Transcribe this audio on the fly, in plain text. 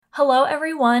Hello,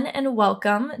 everyone, and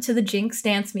welcome to the Jinx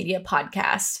Dance Media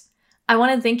podcast. I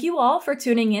want to thank you all for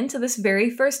tuning in to this very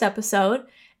first episode,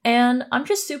 and I'm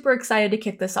just super excited to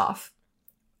kick this off.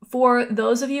 For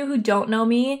those of you who don't know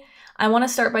me, I want to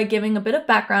start by giving a bit of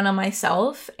background on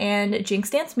myself and Jinx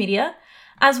Dance Media,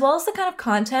 as well as the kind of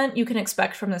content you can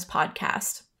expect from this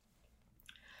podcast.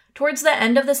 Towards the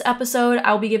end of this episode,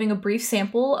 I'll be giving a brief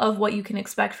sample of what you can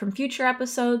expect from future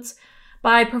episodes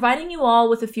by providing you all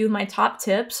with a few of my top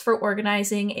tips for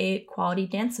organizing a quality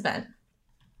dance event.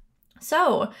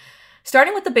 So,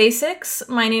 starting with the basics,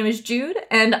 my name is Jude,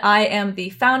 and I am the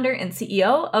founder and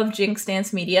CEO of Jinx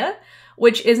Dance Media,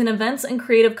 which is an events and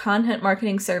creative content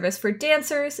marketing service for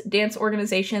dancers, dance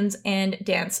organizations, and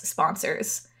dance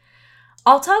sponsors.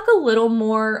 I'll talk a little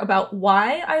more about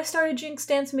why I started Jinx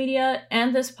Dance Media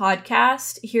and this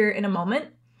podcast here in a moment,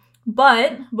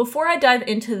 but before I dive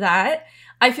into that,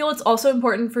 I feel it's also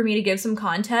important for me to give some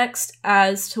context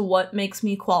as to what makes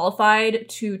me qualified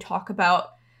to talk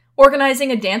about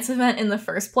organizing a dance event in the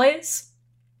first place.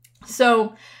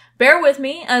 So bear with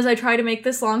me as I try to make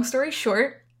this long story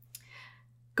short.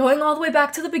 Going all the way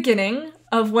back to the beginning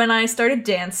of when I started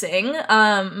dancing,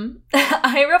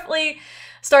 I roughly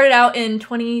started out in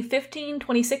 2015,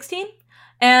 2016,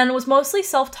 and was mostly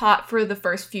self-taught for the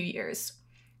first few years.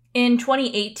 In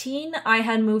 2018, I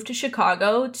had moved to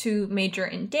Chicago to major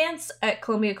in dance at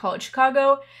Columbia College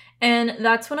Chicago, and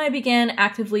that's when I began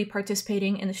actively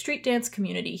participating in the street dance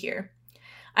community here.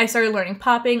 I started learning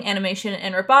popping, animation,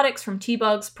 and robotics from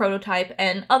T-Bugs, Prototype,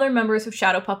 and other members of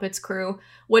Shadow Puppets crew,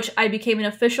 which I became an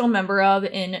official member of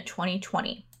in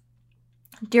 2020.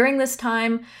 During this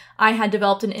time, I had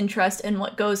developed an interest in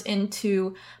what goes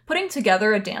into putting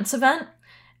together a dance event,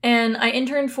 and I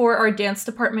interned for our dance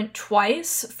department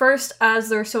twice, first as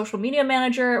their social media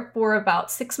manager for about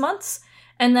 6 months,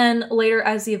 and then later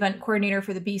as the event coordinator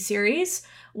for the B-Series,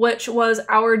 which was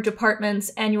our department's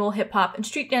annual hip-hop and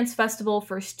street dance festival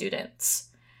for students.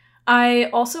 I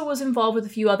also was involved with a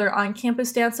few other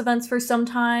on-campus dance events for some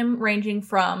time, ranging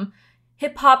from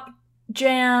hip-hop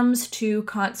jams to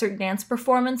concert dance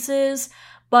performances,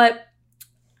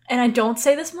 and I don't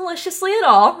say this maliciously at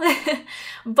all,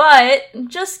 but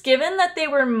just given that they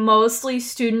were mostly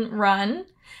student-run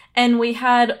and we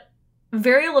had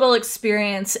very little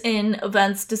experience in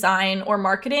events design or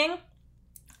marketing,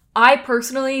 I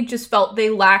personally just felt they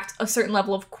lacked a certain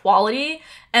level of quality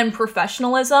and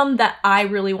professionalism that I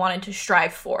really wanted to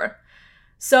strive for.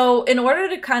 So in order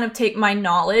to kind of take my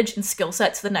knowledge and skill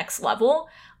set to the next level,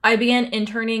 I began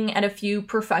interning at a few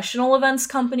professional events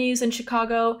companies in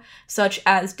Chicago, such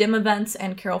as Dim Events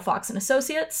and Carol Fox and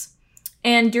Associates.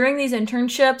 And during these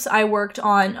internships, I worked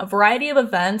on a variety of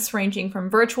events ranging from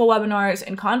virtual webinars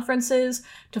and conferences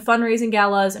to fundraising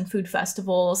galas and food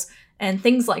festivals and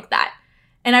things like that.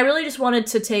 And I really just wanted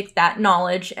to take that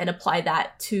knowledge and apply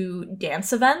that to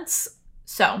dance events.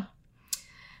 So,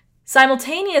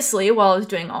 simultaneously, while I was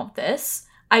doing all of this,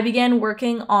 I began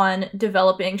working on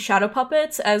developing Shadow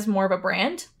Puppets as more of a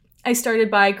brand. I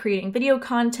started by creating video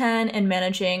content and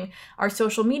managing our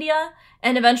social media,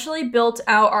 and eventually built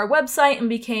out our website and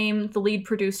became the lead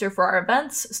producer for our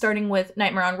events, starting with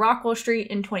Nightmare on Rockwell Street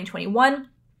in 2021,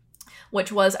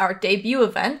 which was our debut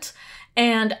event,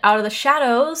 and Out of the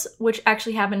Shadows, which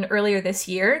actually happened earlier this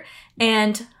year.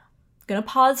 And I'm gonna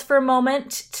pause for a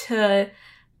moment to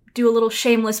do a little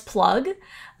shameless plug.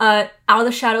 Out of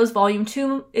the Shadows Volume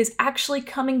 2 is actually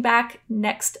coming back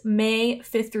next May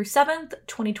 5th through 7th,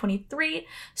 2023,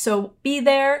 so be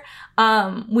there.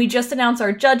 We just announced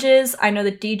our judges. I know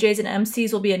that DJs and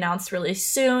MCs will be announced really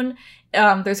soon.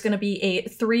 There's going to be a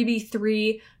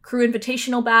 3v3 crew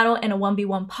invitational battle and a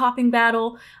 1v1 popping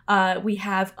battle. We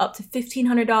have up to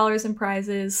 $1,500 in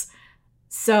prizes,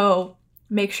 so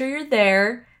make sure you're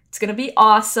there. It's going to be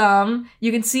awesome.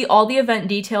 You can see all the event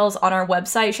details on our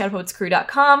website,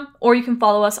 shadowpuppetscrew.com, or you can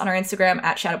follow us on our Instagram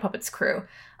at shadowpuppetscrew.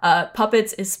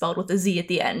 Puppets is spelled with a Z at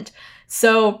the end.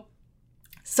 So,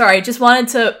 sorry, just wanted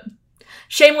to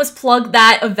shameless plug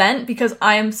that event because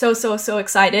I am so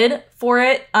excited for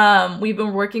it. We've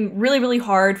been working really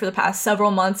hard for the past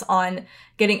several months on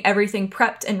getting everything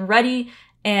prepped and ready,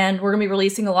 and we're going to be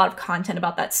releasing a lot of content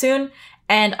about that soon.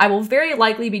 And I will very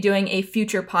likely be doing a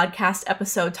future podcast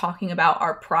episode talking about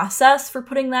our process for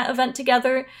putting that event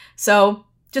together. So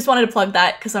just wanted to plug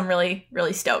that because I'm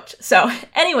really stoked. So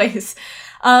anyways,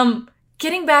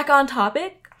 getting back on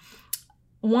topic,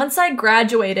 once I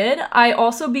graduated, I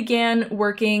also began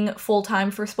working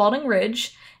full-time for Spalding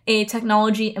Ridge, a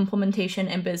technology implementation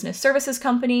and business services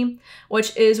company,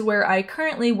 which is where I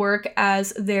currently work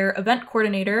as their event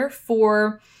coordinator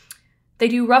for. They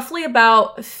do roughly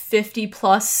about 50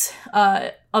 plus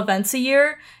events a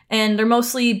year, and they're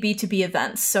mostly B2B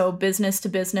events, so business to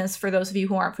business for those of you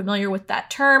who aren't familiar with that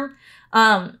term.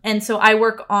 And so I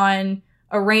work on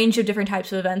a range of different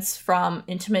types of events, from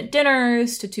intimate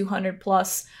dinners to 200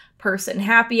 plus person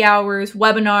happy hours,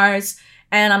 webinars,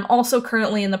 and I'm also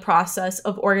currently in the process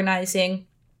of organizing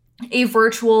a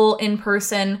virtual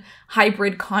in-person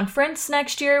hybrid conference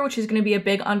next year, which is going to be a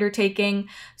big undertaking.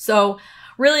 So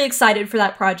really excited for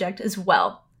that project as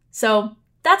well. So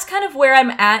that's kind of where I'm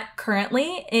at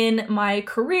currently in my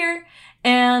career,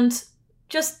 and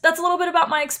just that's a little bit about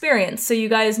my experience, so you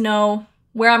guys know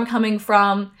where I'm coming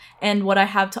from and what I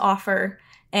have to offer.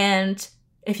 And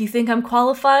if you think I'm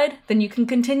qualified, then you can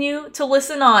continue to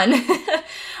listen on.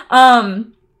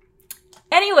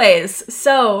 Anyways,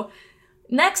 so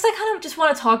next I kind of just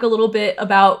want to talk a little bit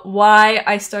about why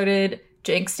I started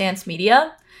Jinx Dance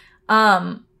Media.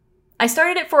 I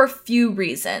started it for a few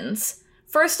reasons.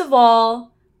 First of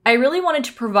all, I really wanted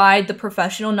to provide the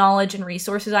professional knowledge and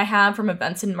resources I have from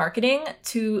events and marketing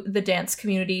to the dance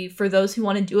community for those who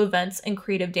want to do events and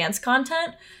creative dance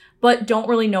content, but don't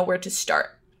really know where to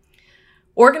start.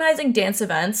 Organizing dance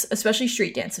events, especially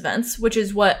street dance events, which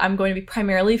is what I'm going to be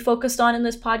primarily focused on in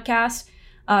this podcast,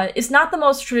 is not the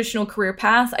most traditional career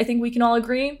path, I think we can all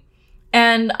agree.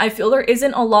 And I feel there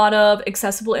isn't a lot of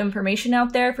accessible information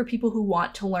out there for people who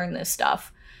want to learn this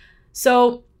stuff.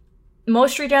 So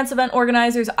most street dance event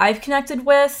organizers I've connected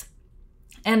with,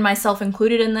 and myself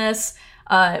included in this,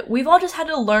 we've all just had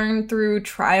to learn through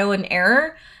trial and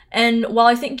error. And while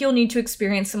I think you'll need to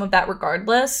experience some of that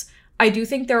regardless, I do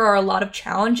think there are a lot of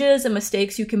challenges and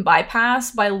mistakes you can bypass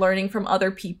by learning from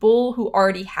other people who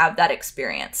already have that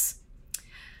experience.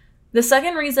 The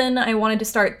second reason I wanted to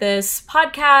start this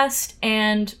podcast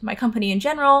and my company in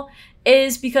general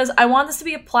is because I want this to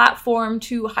be a platform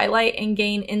to highlight and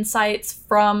gain insights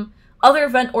from other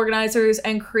event organizers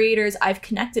and creators I've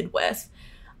connected with.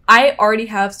 I already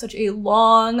have such a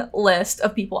long list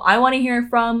of people I want to hear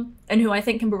from and who I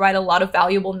think can provide a lot of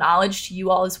valuable knowledge to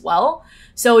you all as well.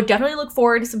 So definitely look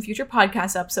forward to some future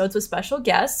podcast episodes with special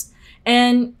guests.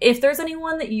 And if there's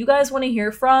anyone that you guys want to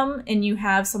hear from and you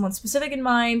have someone specific in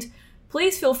mind,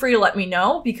 please feel free to let me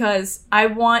know, because I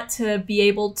want to be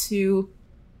able to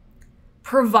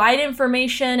provide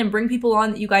information and bring people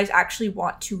on that you guys actually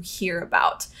want to hear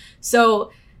about.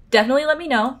 So definitely let me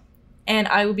know, and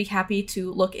I would be happy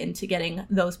to look into getting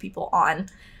those people on.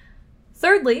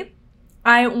 Thirdly,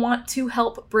 I want to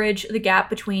help bridge the gap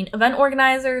between event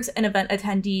organizers and event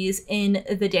attendees in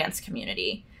the dance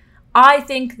community. I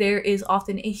think there is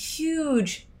often a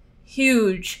huge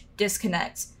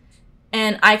disconnect.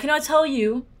 And I cannot tell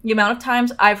you the amount of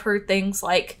times I've heard things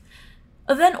like,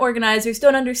 event organizers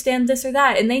don't understand this or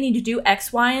that, and they need to do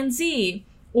X, Y, and Z.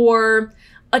 Or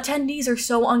attendees are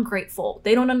so ungrateful.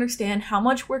 They don't understand how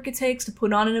much work it takes to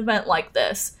put on an event like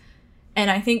this.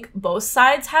 And I think both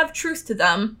sides have truth to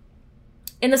them,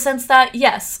 in the sense that,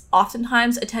 yes,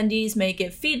 oftentimes attendees may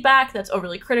give feedback that's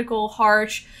overly critical,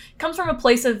 harsh, comes from a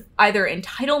place of either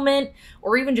entitlement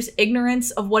or even just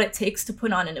ignorance of what it takes to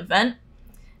put on an event.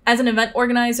 As an event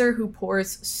organizer who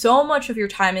pours so much of your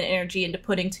time and energy into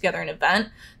putting together an event,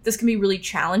 this can be really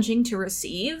challenging to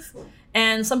receive.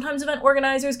 And sometimes event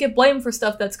organizers get blamed for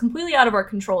stuff that's completely out of our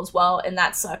control as well, and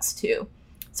that sucks too.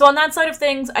 So on that side of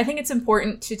things, I think it's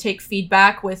important to take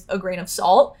feedback with a grain of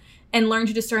salt and learn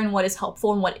to discern what is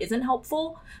helpful and what isn't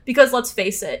helpful, because let's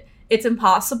face it, it's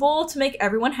impossible to make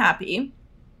everyone happy.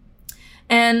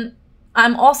 And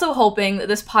I'm also hoping that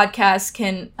this podcast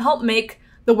can help make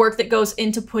the work that goes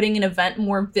into putting an event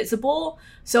more visible,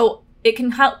 so it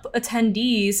can help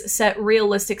attendees set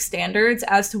realistic standards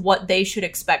as to what they should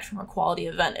expect from a quality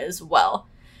event as well.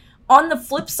 On the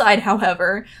flip side,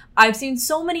 however, I've seen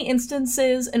so many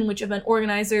instances in which event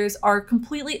organizers are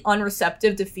completely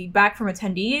unreceptive to feedback from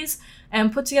attendees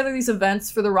and put together these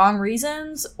events for the wrong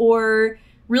reasons, or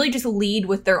really just lead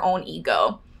with their own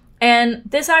ego. And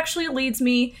this actually leads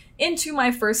me into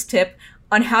my first tip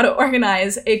on how to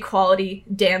organize a quality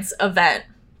dance event.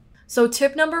 So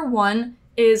tip number 1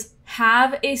 is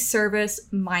have a service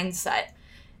mindset.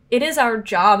 It is our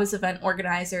job as event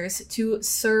organizers to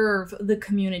serve the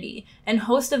community and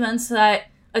host events that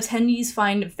attendees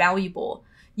find valuable.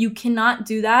 You cannot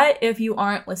do that if you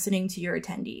aren't listening to your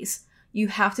attendees. You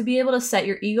have to be able to set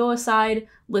your ego aside,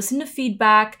 listen to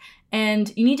feedback,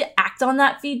 and you need to act on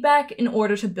that feedback in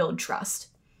order to build trust.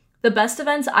 The best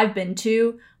events I've been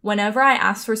to, whenever I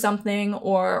ask for something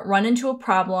or run into a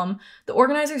problem, the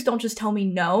organizers don't just tell me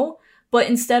no, but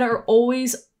instead are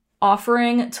always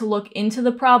offering to look into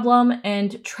the problem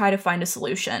and try to find a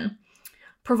solution.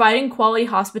 providing quality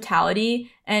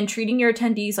hospitality and treating your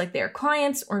attendees like they are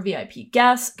clients or VIP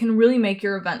guests can really make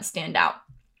your event stand out.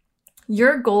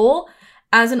 Your goal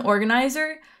as an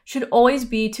organizer should always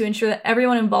be to ensure that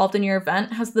everyone involved in your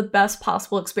event has the best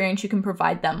possible experience you can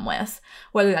provide them with,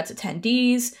 whether that's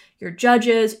attendees, your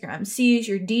judges, your MCs,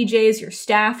 your DJs, your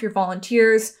staff, your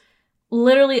volunteers,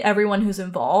 literally everyone who's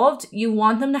involved. You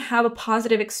want them to have a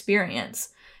positive experience,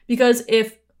 because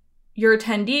if your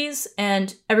attendees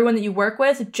and everyone that you work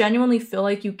with genuinely feel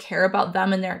like you care about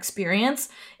them and their experience,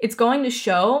 it's going to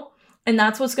show, and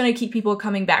that's what's going to keep people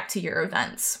coming back to your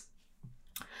events.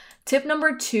 Tip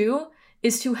number 2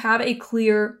 is to have a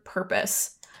clear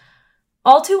purpose.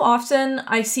 All too often,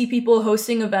 I see people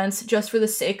hosting events just for the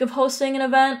sake of hosting an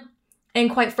event. And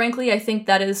quite frankly, I think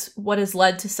that is what has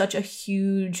led to such a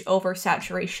huge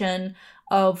oversaturation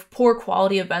of poor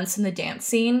quality events in the dance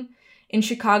scene. In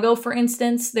Chicago, for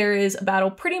instance, there is a battle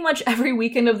pretty much every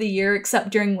weekend of the year except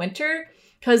during winter,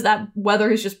 because that weather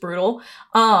is just brutal.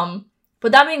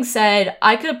 But that being said,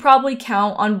 I could probably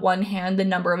count on one hand the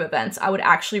number of events I would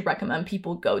actually recommend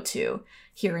people go to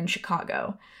here in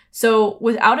Chicago. So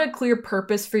without a clear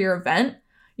purpose for your event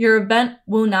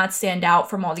will not stand out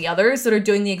from all the others that are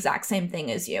doing the exact same thing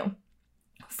as you.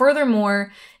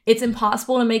 Furthermore, it's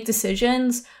impossible to make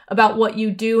decisions about what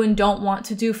you do and don't want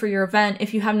to do for your event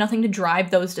if you have nothing to drive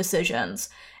those decisions.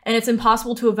 And it's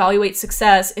impossible to evaluate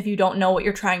success if you don't know what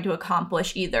you're trying to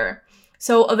accomplish either.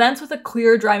 So events with a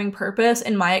clear driving purpose,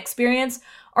 in my experience,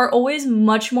 are always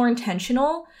much more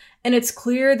intentional, and it's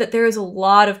clear that there is a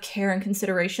lot of care and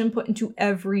consideration put into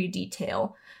every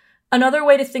detail. Another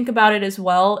way to think about it as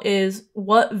well is,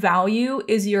 what value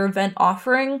is your event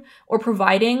offering or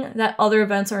providing that other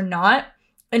events are not,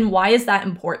 and why is that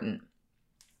important?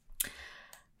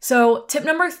 So tip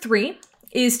number 3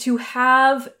 is to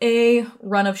have a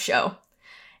run of show.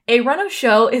 A run of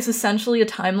show is essentially a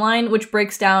timeline which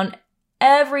breaks down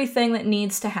everything that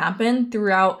needs to happen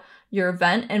throughout your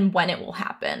event and when it will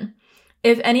happen.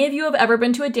 If any of you have ever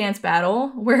been to a dance battle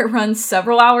where it runs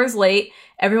several hours late,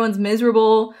 everyone's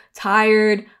miserable,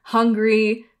 tired,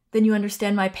 hungry, then you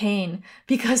understand my pain,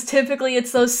 because typically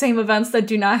it's those same events that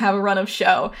do not have a run of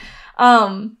show.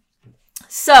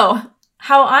 So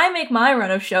how I make my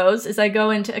run of shows is I go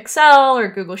into Excel or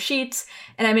Google Sheets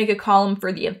and I make a column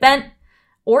for the event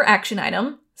or action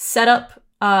item, setup,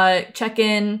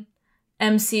 check-in,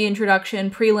 MC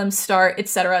introduction, prelims start,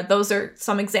 etc. Those are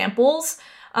some examples.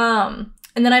 And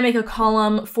then I make a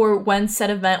column for when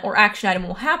said event or action item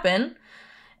will happen.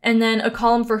 And then a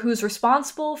column for who's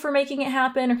responsible for making it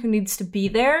happen or who needs to be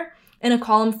there. And a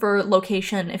column for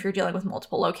location if you're dealing with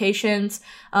multiple locations.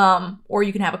 Or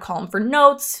you can have a column for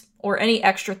notes or any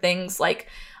extra things like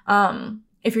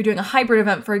if you're doing a hybrid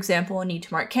event, for example, and need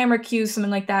to mark camera cues,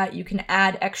 something like that, you can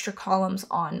add extra columns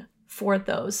on for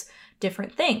those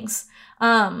different things.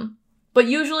 But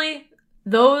usually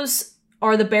those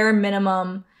are the bare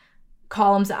minimum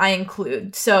columns that I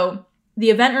include. So the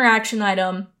event or action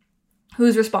item,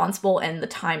 who's responsible, and the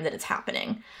time that it's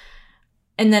happening.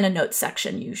 And then a notes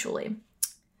section usually.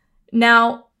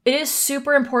 Now, it is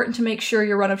super important to make sure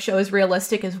your run of show is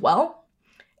realistic as well.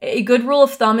 A good rule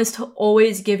of thumb is to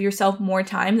always give yourself more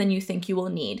time than you think you will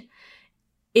need.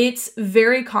 It's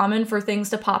very common for things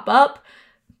to pop up,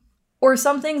 or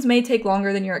some things may take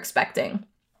longer than you're expecting.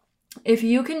 If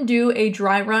you can do a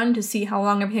dry run to see how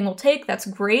long everything will take, that's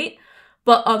great.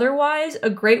 But otherwise,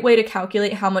 a great way to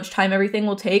calculate how much time everything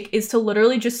will take is to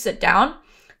literally just sit down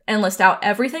and list out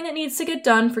everything that needs to get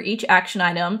done for each action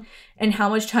item and how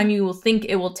much time you will think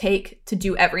it will take to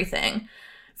do everything.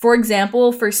 For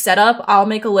example, for setup, I'll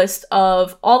make a list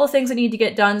of all the things that need to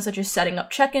get done, such as setting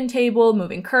up check-in table,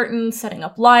 moving curtains, setting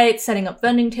up lights, setting up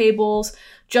vending tables,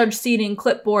 judge seating,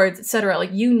 clipboards, etc.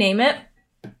 Like, you name it.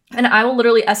 And I will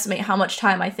literally estimate how much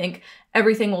time I think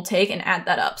everything will take and add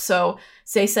that up. So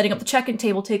say setting up the check-in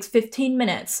table takes 15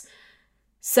 minutes.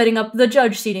 Setting up the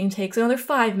judge seating takes another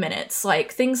 5 minutes.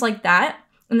 Like, things like that.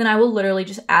 And then I will literally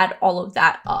just add all of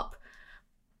that up.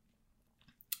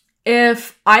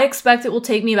 If I expect it will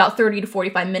take me about 30 to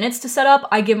 45 minutes to set up,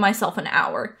 I give myself an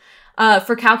hour.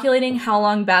 For calculating how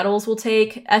long battles will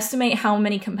take, estimate how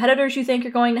many competitors you think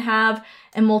you're going to have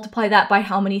and multiply that by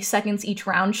how many seconds each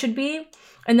round should be.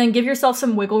 And then give yourself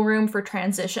some wiggle room for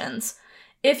transitions.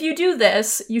 If you do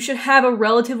this, you should have a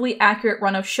relatively accurate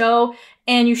run of show,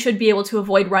 and you should be able to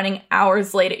avoid running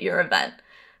hours late at your event.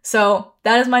 So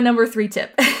that is my number 3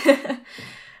 tip.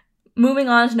 Moving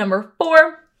on to number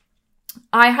 4,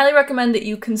 I highly recommend that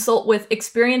you consult with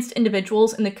experienced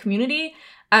individuals in the community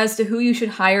as to who you should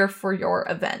hire for your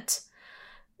event.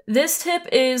 This tip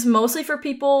is mostly for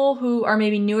people who are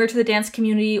maybe newer to the dance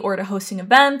community or to hosting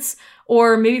events,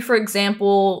 or maybe, for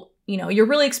example, you're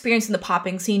really experienced in the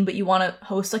popping scene, but you want to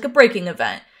host like a breaking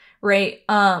event, right?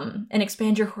 And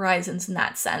expand your horizons in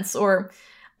that sense. Or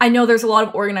I know there's a lot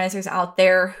of organizers out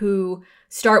there who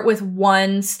start with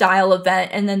one style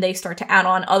event and then they start to add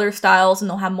on other styles and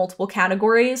they'll have multiple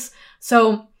categories.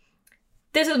 So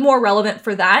this is more relevant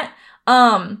for that.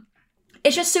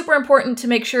 It's just super important to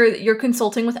make sure that you're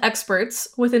consulting with experts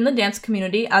within the dance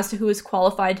community as to who is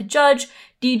qualified to judge,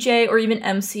 DJ, or even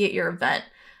MC at your event.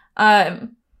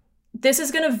 This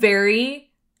is going to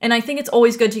vary, and I think it's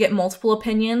always good to get multiple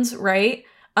opinions, right?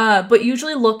 But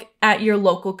usually look at your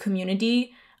local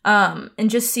community and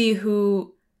just see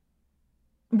who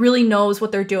really knows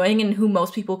what they're doing and who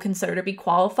most people consider to be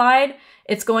qualified.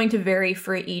 It's going to vary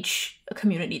for each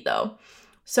community, though.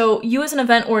 So you as an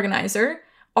event organizer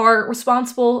are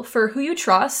responsible for who you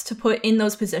trust to put in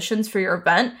those positions for your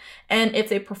event. And if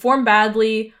they perform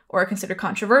badly or are considered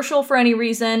controversial for any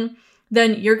reason,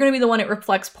 then you're going to be the one it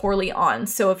reflects poorly on.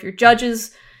 So if your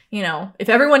judges, if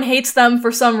everyone hates them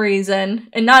for some reason,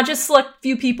 and not just select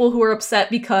few people who are upset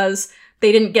because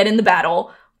they didn't get in the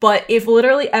battle, but if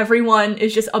literally everyone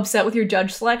is just upset with your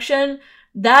judge selection,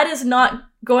 that is not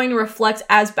going to reflect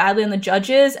as badly on the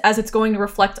judges as it's going to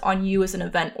reflect on you as an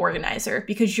event organizer,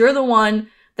 because you're the one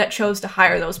that chose to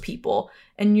hire those people,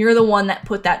 and you're the one that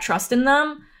put that trust in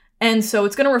them, and so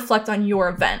it's going to reflect on your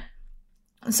event.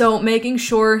 So making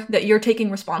sure that you're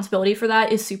taking responsibility for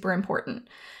that is super important.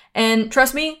 And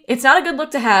trust me, it's not a good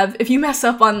look to have if you mess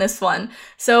up on this one.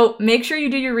 So make sure you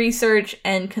do your research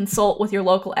and consult with your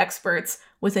local experts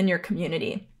within your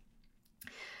community.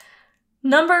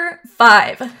 Number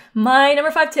 5. My number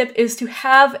 5 tip is to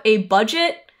have a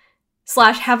budget /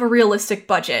 have a realistic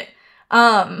budget.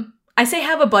 I say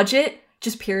have a budget,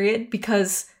 just period,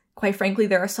 because quite frankly,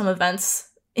 there are some events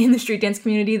in the street dance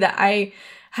community that I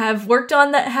have worked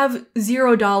on that have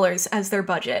 $0 as their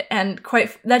budget. And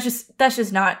that's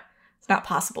just not, it's not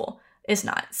possible. It's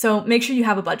not. So make sure you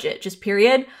have a budget, just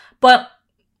period. But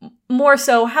more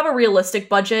so, have a realistic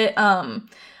budget.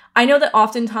 I know that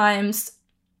oftentimes,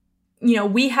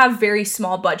 we have very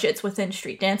small budgets within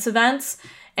street dance events.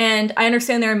 And I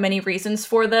understand there are many reasons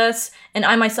for this, and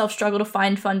I myself struggle to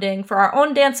find funding for our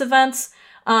own dance events.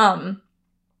 But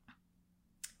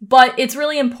it's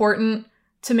really important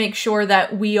to make sure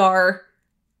that we are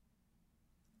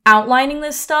outlining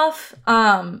this stuff.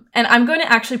 And I'm going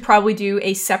to actually probably do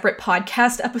a separate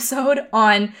podcast episode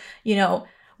on,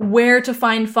 where to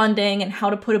find funding and how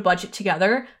to put a budget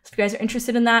together. So if you guys are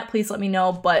interested in that, please let me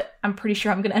know. But I'm pretty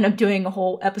sure I'm going to end up doing a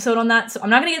whole episode on that. So I'm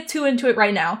not going to get too into it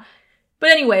right now. But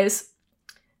anyways,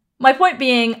 my point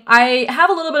being, I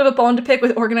have a little bit of a bone to pick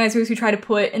with organizers who try to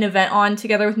put an event on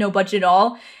together with no budget at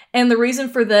all. And the reason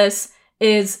for this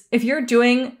is if you're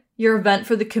doing your event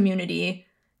for the community,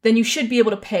 then you should be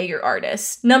able to pay your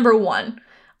artists, number one.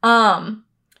 And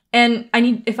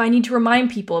if I need to remind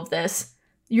people of this,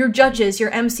 your judges, your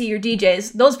MC, your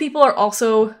DJs, those people are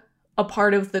also a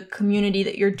part of the community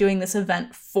that you're doing this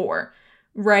event for,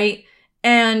 right?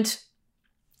 And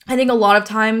I think a lot of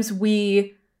times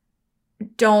we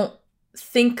don't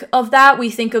think of that. We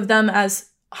think of them as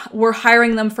we're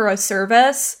hiring them for a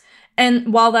service.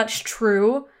 And while that's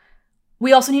true,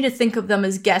 we also need to think of them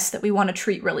as guests that we want to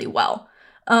treat really well.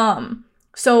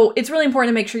 So it's really important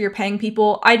to make sure you're paying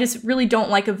people. I just really don't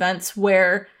like events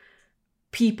where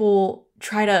people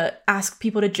try to ask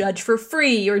people to judge for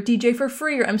free or DJ for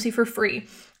free or MC for free.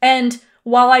 And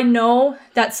while I know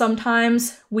that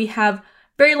sometimes we have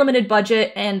very limited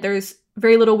budget and there's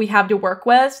very little we have to work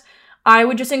with, I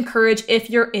would just encourage,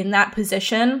 if you're in that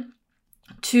position,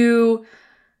 to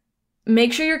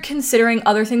make sure you're considering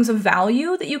other things of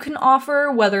value that you can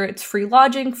offer, whether it's free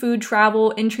lodging, food,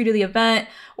 travel, entry to the event,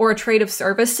 or a trade of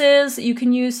services that you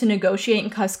can use to negotiate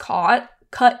and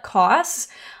cut costs.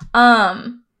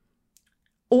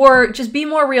 Or just be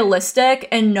more realistic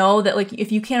and know that, like,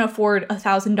 if you can't afford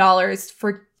 $1,000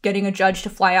 for getting a judge to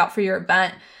fly out for your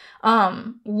event,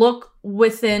 look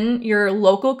within your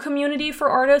local community for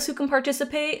artists who can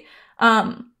participate.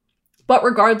 But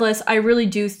regardless, I really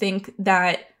do think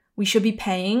that we should be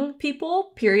paying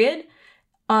people, period.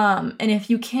 And if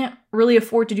you can't really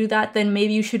afford to do that, then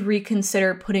maybe you should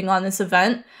reconsider putting on this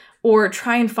event or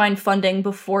try and find funding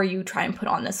before you try and put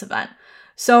on this event.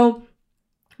 So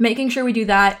making sure we do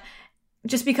that,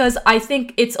 just because I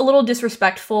think it's a little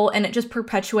disrespectful and it just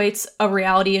perpetuates a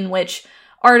reality in which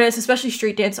artists, especially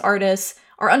street dance artists,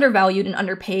 are undervalued and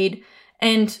underpaid.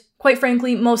 And quite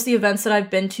frankly, most of the events that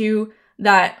I've been to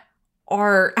that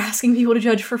are asking people to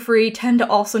judge for free tend to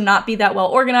also not be that well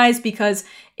organized, because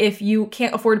if you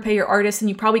can't afford to pay your artists, then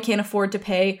you probably can't afford to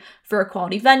pay for a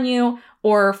quality venue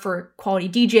or for quality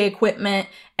DJ equipment,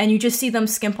 and you just see them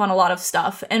skimp on a lot of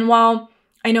stuff. And while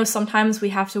I know sometimes we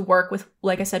have to work with,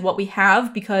 like I said, what we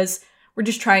have because we're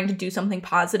just trying to do something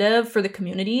positive for the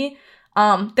community,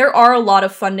 there are a lot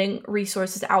of funding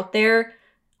resources out there.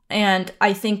 And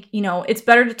I think, it's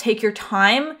better to take your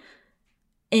time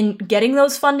in getting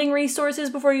those funding resources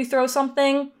before you throw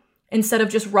something, instead of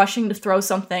just rushing to throw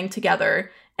something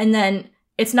together. And then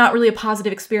it's not really a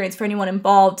positive experience for anyone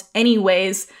involved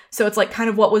anyways. So it's like, kind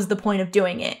of what was the point of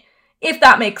doing it? If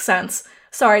that makes sense.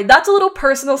 Sorry, that's a little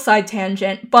personal side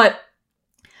tangent, but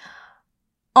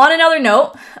on another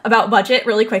note about budget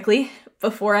really quickly,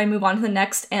 before I move on to the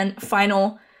next and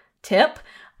final tip,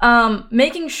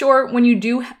 making sure when you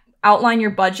do outline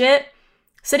your budget,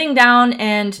 sitting down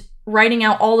and writing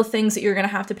out all the things that you're going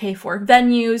to have to pay for: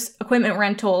 venues, equipment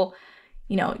rental,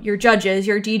 your judges,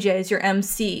 your DJs, your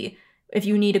MC, if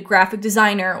you need a graphic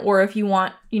designer, or if you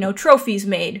want, trophies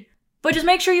made. But just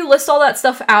make sure you list all that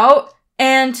stuff out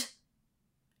and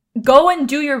go and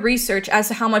do your research as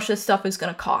to how much this stuff is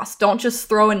going to cost. Don't just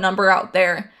throw a number out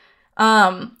there.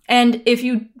 And if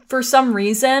you, for some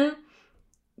reason,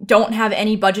 don't have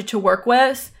any budget to work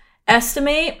with,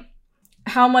 estimate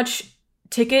how much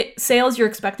ticket sales you're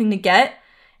expecting to get,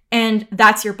 and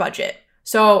that's your budget.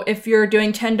 So if you're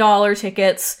doing $10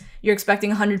 tickets, you're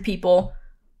expecting 100 people,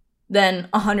 then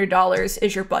 $100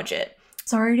 is your budget.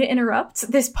 Sorry to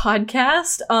interrupt this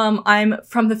podcast. I'm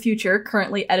from the future,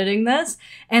 currently editing this,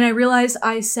 and I realized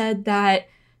I said that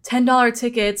 $10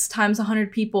 tickets times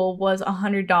 100 people was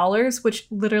 $100, which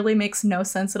literally makes no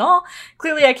sense at all.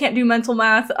 Clearly, I can't do mental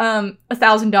math.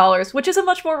 $1,000, which is a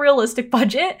much more realistic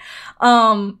budget.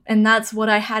 And that's what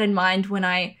I had in mind when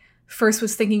I first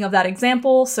was thinking of that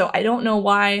example. So I don't know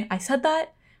why I said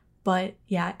that, but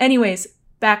yeah. Anyways,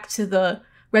 back to the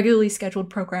regularly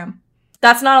scheduled program.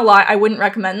 That's not a lie. I wouldn't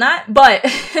recommend that, but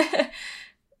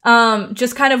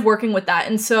just kind of working with that.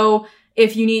 And so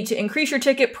if you need to increase your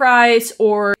ticket price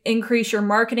or increase your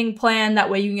marketing plan, that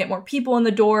way you can get more people in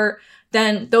the door,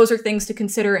 then those are things to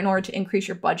consider in order to increase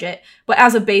your budget. But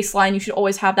as a baseline, you should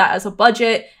always have that as a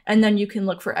budget, and then you can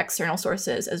look for external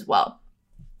sources as well.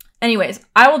 Anyways,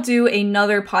 I will do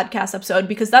another podcast episode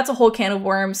because that's a whole can of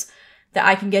worms that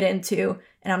I can get into,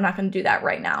 and I'm not going to do that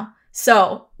right now.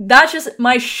 So that's just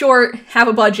my short, have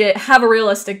a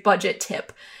realistic budget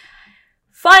tip.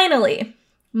 Finally,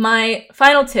 my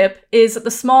final tip is that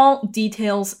the small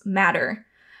details matter.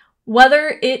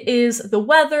 Whether it is the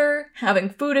weather, having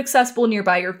food accessible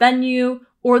nearby your venue,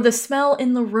 or the smell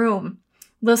in the room,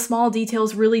 the small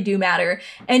details really do matter.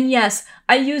 And yes,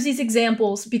 I use these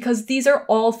examples because these are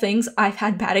all things I've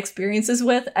had bad experiences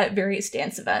with at various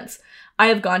dance events. I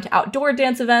have gone to outdoor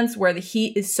dance events where the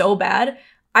heat is so bad,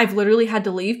 I've literally had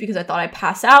to leave because I thought I'd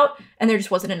pass out and there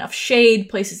just wasn't enough shade,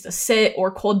 places to sit,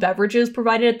 or cold beverages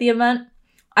provided at the event.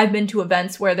 I've been to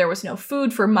events where there was no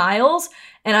food for miles,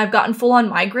 and I've gotten full-on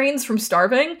migraines from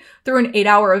starving through an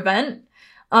 8-hour event.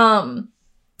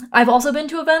 I've also been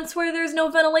to events where there's no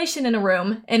ventilation in a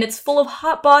room, and it's full of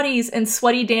hot bodies and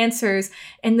sweaty dancers,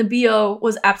 and the BO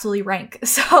was absolutely rank.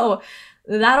 So,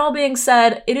 that all being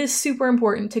said, it is super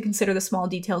important to consider the small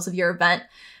details of your event.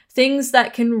 Things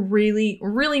that can really,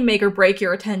 really make or break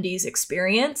your attendees'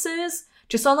 experiences,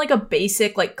 just on like a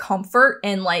basic like comfort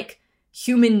and like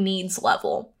human needs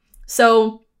level.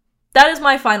 So that is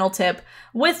my final tip.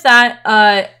 With that,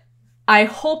 I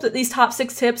hope that these top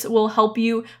 6 tips will help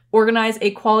you organize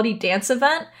a quality dance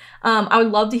event. I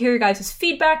would love to hear your guys'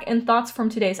 feedback and thoughts from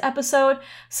today's episode.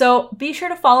 So be sure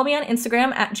to follow me on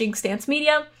Instagram at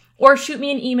JinxDanceMedia, or shoot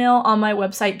me an email on my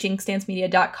website,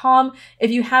 jinxdancemedia.com,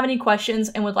 if you have any questions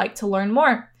and would like to learn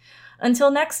more. Until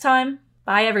next time,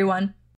 bye everyone.